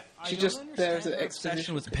 Like, she's just there as an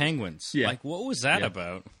exposition with penguins. Yeah. Like, what was that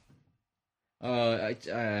about? I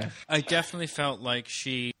definitely felt like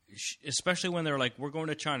she, especially when they're like, "We're going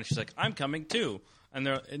to China." She's like, "I'm coming too,"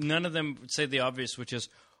 and none of them say the obvious, which is,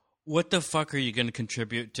 "What the fuck are you going to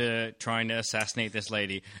contribute to trying to assassinate this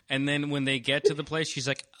lady?" And then when they get to the place, she's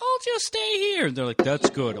like, "I'll just stay here." And they're like,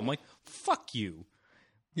 "That's good." I'm like, "Fuck you."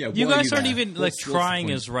 Yeah, You why are guys aren't there? even What's the trying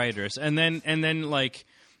point? as writers, and then like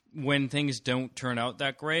when things don't turn out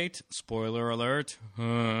that great, spoiler alert,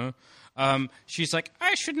 she's like,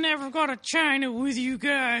 "I should never go to China with you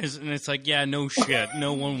guys," and it's like, yeah, no shit,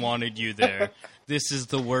 no one wanted you there. This is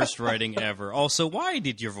the worst writing ever. Also, why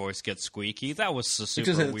did your voice get squeaky? That was a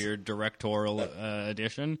super weird directorial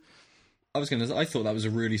addition. I thought that was a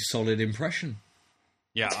really solid impression.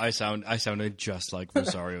 Yeah, I sounded just like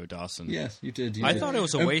Rosario Dawson. Yes, you did. I thought it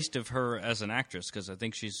was a waste of her as an actress because I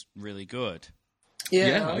think she's really good.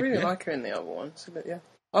 Yeah, I really like her in the other one. So, but yeah,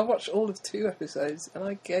 I watched all of 2 episodes and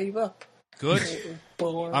I gave up. Good. It was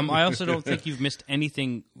boring. I also don't think you've missed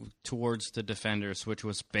anything towards the Defenders, which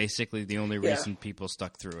was basically the only reason people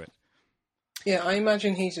stuck through it. Yeah, I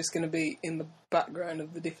imagine he's just going to be in the background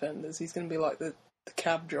of the Defenders. He's going to be like the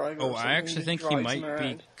cab driver. Oh, I actually think he might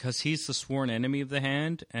be, because he's the sworn enemy of the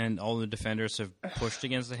Hand, and all the Defenders have pushed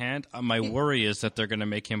against the Hand. My worry is that they're going to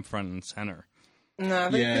make him front and center.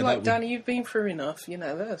 No, they'd be like, Danny, you've been through enough. You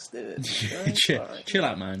know, let us do it. Chill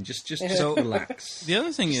out, man. Just relax. The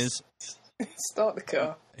other thing is, start the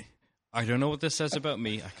car. I don't know what this says about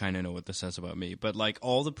me. I kind of know what this says about me. But like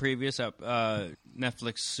all the previous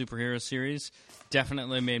Netflix superhero series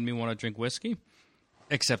definitely made me want to drink whiskey,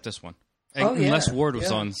 except this one. Unless Ward was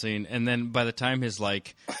on scene. And then by the time his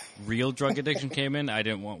like real drug addiction came in, I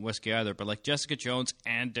didn't want whiskey either. But like Jessica Jones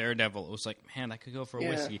and Daredevil, it was like, man, I could go for a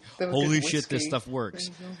whiskey. Holy shit, this stuff works.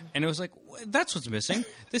 And it was like, that's what's missing.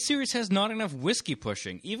 This series has not enough whiskey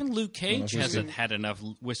pushing. Even Luke Cage hasn't had enough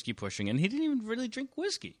whiskey pushing, and he didn't even really drink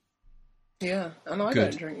whiskey. Yeah, and I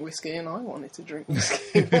don't drink whiskey, and I wanted to drink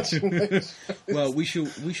whiskey. Well, we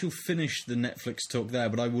shall finish the Netflix talk there,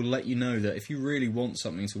 but I will let you know that if you really want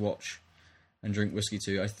something to watch and drink whiskey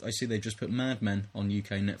too, I see they just put Mad Men on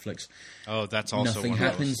UK Netflix. Oh, that's also nothing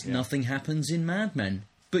happens. Nothing happens in Mad Men,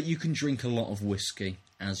 but you can drink a lot of whiskey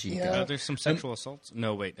as you go. There's some sexual assaults.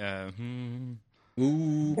 No, wait.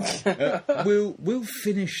 Ooh, we'll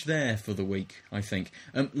finish there for the week, I think.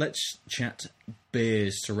 Let's chat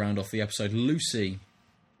beers to round off the episode. Lucy,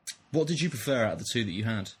 what did you prefer out of the 2 that you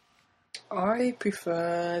had? I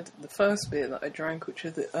preferred the first beer that I drank, which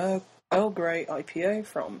was the Earl Grey IPA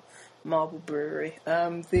from Marble Brewery.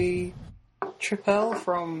 The Tripel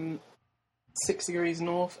from 6 Degrees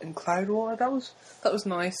North and Cloudwater. That was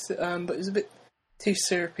nice, but it was a bit too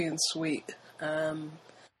syrupy and sweet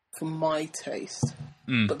for my taste.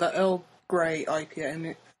 But that Earl Grey IPA, I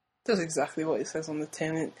mean, it does exactly what it says on the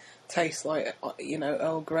tin. It tastes like,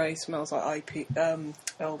 Earl Grey, smells like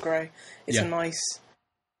Earl Grey. It's a nice,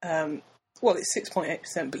 it's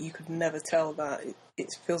 6.8%, but you could never tell that. It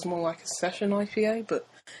feels more like a session IPA, but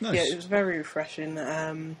nice. Yeah, it was very refreshing,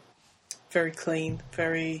 very clean,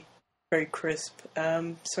 very, very crisp.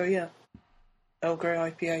 So yeah, Earl Grey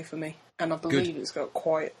IPA for me. And I believe it's got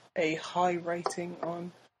quite a high rating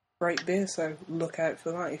on Rate Beer, so look out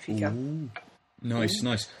for that if you can.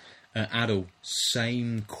 Nice. Adel,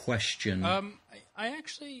 same question. I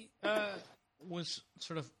actually was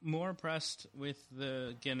sort of more impressed with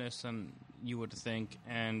the Guinness than you would think,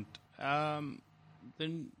 and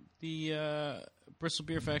the Bristol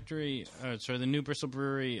Beer Factory, the new Bristol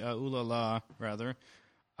Brewery, Ooh La La, rather.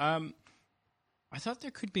 I thought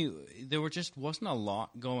there just wasn't a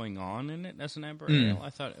lot going on in it as an amber ale. I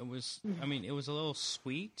thought it was, it was a little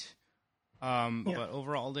sweet, but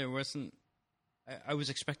overall there wasn't, I was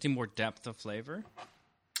expecting more depth of flavor.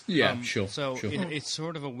 Yeah, sure. So it's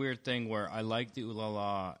sort of a weird thing where I like the Ooh La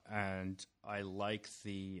La and I like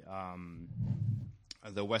the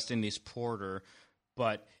West Indies Porter,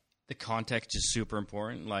 but the context is super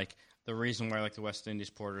important. Like, the reason why I like the West Indies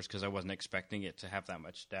Porter is because I wasn't expecting it to have that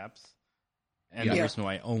much depth. And the reason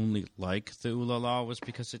why I only like the Ooh La La was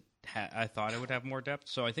because I thought it would have more depth.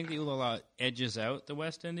 So I think the Ooh La La edges out the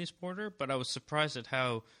West Indies Porter, but I was surprised at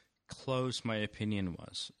how close my opinion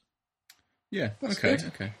was. Yeah, okay.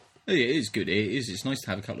 Yeah, it is good. It is. It's nice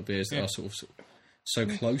to have a couple of beers that are sort of so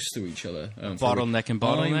close to each other. Bottleneck and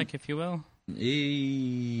bottleneck, if you will.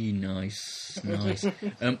 Nice.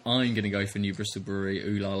 I'm going to go for New Bristol Brewery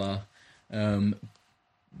Ooh La La,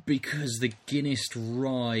 because the Guinness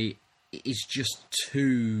Rye is just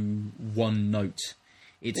too one note.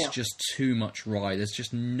 It's just too much rye. There's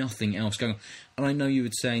just nothing else going on. And I know you were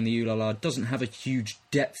saying the Ooh La La doesn't have a huge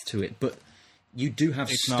depth to it, but you do have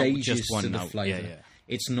stages to the flavour. Yeah.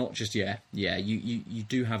 It's not just You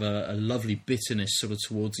do have a lovely bitterness sort of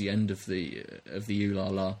towards the end of the Ooh La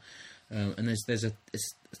La, and there's a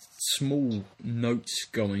small note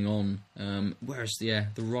going on. Whereas the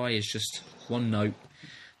rye is just one note.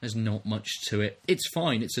 There's not much to it. It's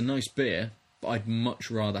fine. It's a nice beer, but I'd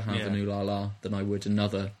much rather have an Ooh La La than I would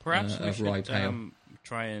another Perhaps we should rye pale.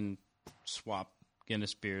 try and swap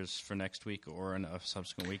Guinness beers for next week or in a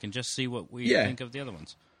subsequent week, and just see what we think of the other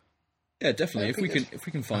ones. Yeah, definitely. If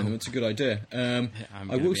we can find them, it's a good idea.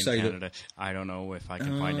 I will say Canada. that I don't know if I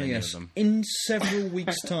can find any of them. In several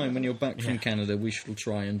weeks' time, when you're back from Canada, we shall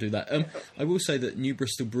try and do that. I will say that New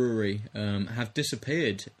Bristol Brewery have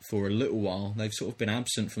disappeared for a little while. They've sort of been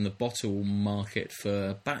absent from the bottle market for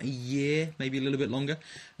about a year, maybe a little bit longer.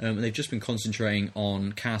 And they've just been concentrating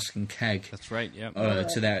on cask and keg. That's right. Yeah.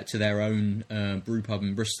 To their own brew pub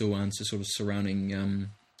in Bristol and to sort of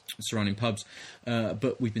surrounding pubs,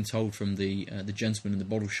 but we've been told from the gentleman in the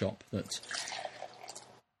bottle shop that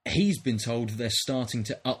he's been told they're starting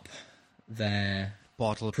to up their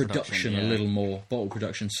bottle production a little more, bottle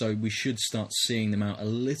production, so we should start seeing them out a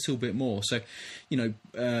little bit more. So,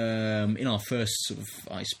 in our first sort of,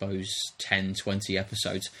 I suppose, 10, 20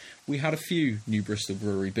 episodes, we had a few New Bristol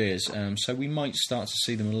Brewery beers, so we might start to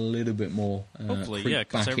see them a little bit more. Hopefully, yeah,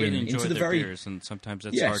 because I really enjoy their beers, and sometimes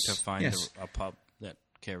it's hard to find a pub that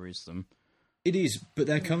carries them. It is, but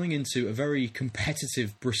they're coming into a very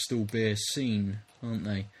competitive Bristol beer scene, aren't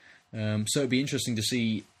they? So it'd be interesting to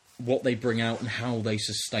see what they bring out and how they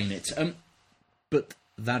sustain it. But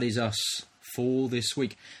that is us for this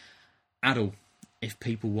week. Adel, if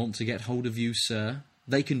people want to get hold of you, sir,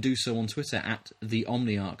 they can do so on Twitter at the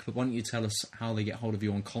Omniarch. But why don't you tell us how they get hold of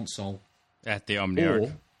you on console? At the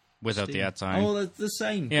Omniarch. Without Steam. the at sign. Oh, that's the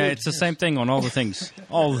same. Yeah, Good. it's the same thing on all the things.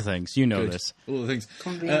 All the things. You know Good. this. All the things.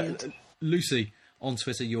 Convenient. Lucy, on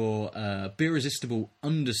Twitter, you're Beerresistible_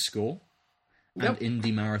 and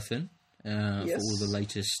Indie Marathon for all the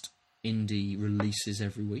latest indie releases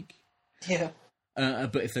every week. Yeah.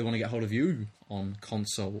 But if they want to get hold of you on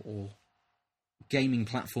console or gaming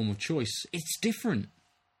platform of choice, it's different.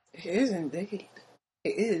 It is indeed.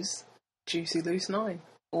 It is Juicy Loose 9,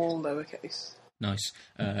 all lowercase. Nice.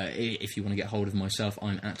 If you want to get hold of myself,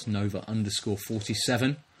 I'm at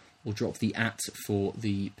Nova_47, or drop the @ for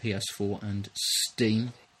the PS4 and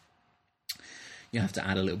Steam. You have to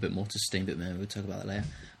add a little bit more to Steam, but maybe we'll talk about that later.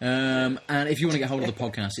 And if you want to get hold of the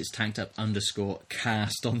podcast, it's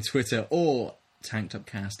tankedup_cast on Twitter, or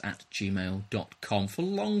tankedupcast@gmail.com for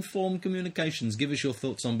long-form communications. Give us your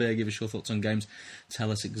thoughts on beer, give us your thoughts on games.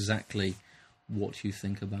 Tell us exactly what you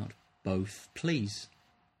think about both, please.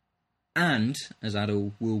 And, as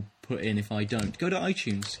Adel will put in if I don't, go to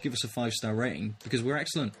iTunes, give us a 5-star rating, because we're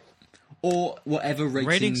excellent. Or whatever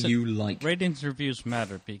rating you like. Ratings and reviews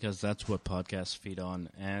matter, because that's what podcasts feed on,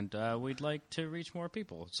 and we'd like to reach more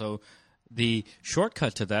people. So the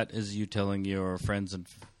shortcut to that is you telling your friends and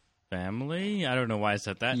family. I don't know why I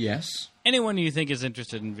said that. Yes. Anyone you think is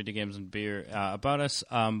interested in video games and beer about us,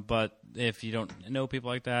 but if you don't know people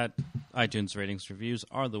like that, iTunes ratings and reviews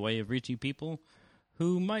are the way of reaching people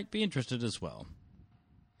who might be interested as well.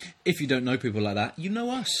 If you don't know people like that, you know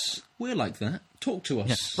us. We're like that. Talk to us.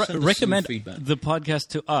 Yeah. Send us Recommend some feedback. the podcast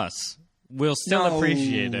to us. We'll still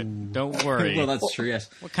appreciate it. Don't worry. Well, that's true, yes.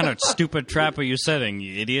 What kind of stupid trap are you setting,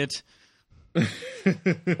 you idiot?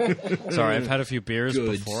 Sorry, I've had a few beers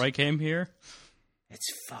before I came here. It's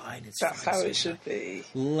fine. That's how it should be.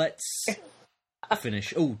 Let's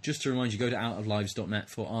finish. Oh, just to remind you, go to outoflives.net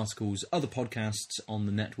for articles, other podcasts on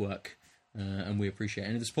the network. And we appreciate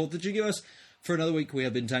any of the support that you give us. For another week, we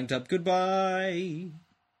have been Tanked Up. Goodbye.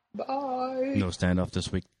 Bye. No standoff this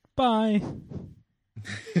week. Bye.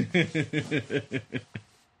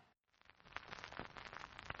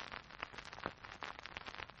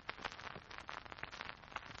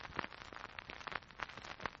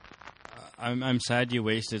 I'm sad you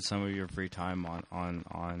wasted some of your free time on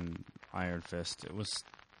Iron Fist. It was,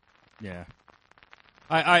 yeah.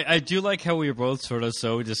 I do like how we were both sort of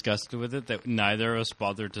so disgusted with it that neither of us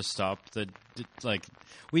bothered to stop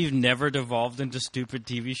we've never devolved into stupid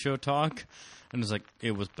TV show talk. And it's like,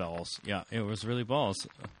 it was balls. Yeah, it was really balls.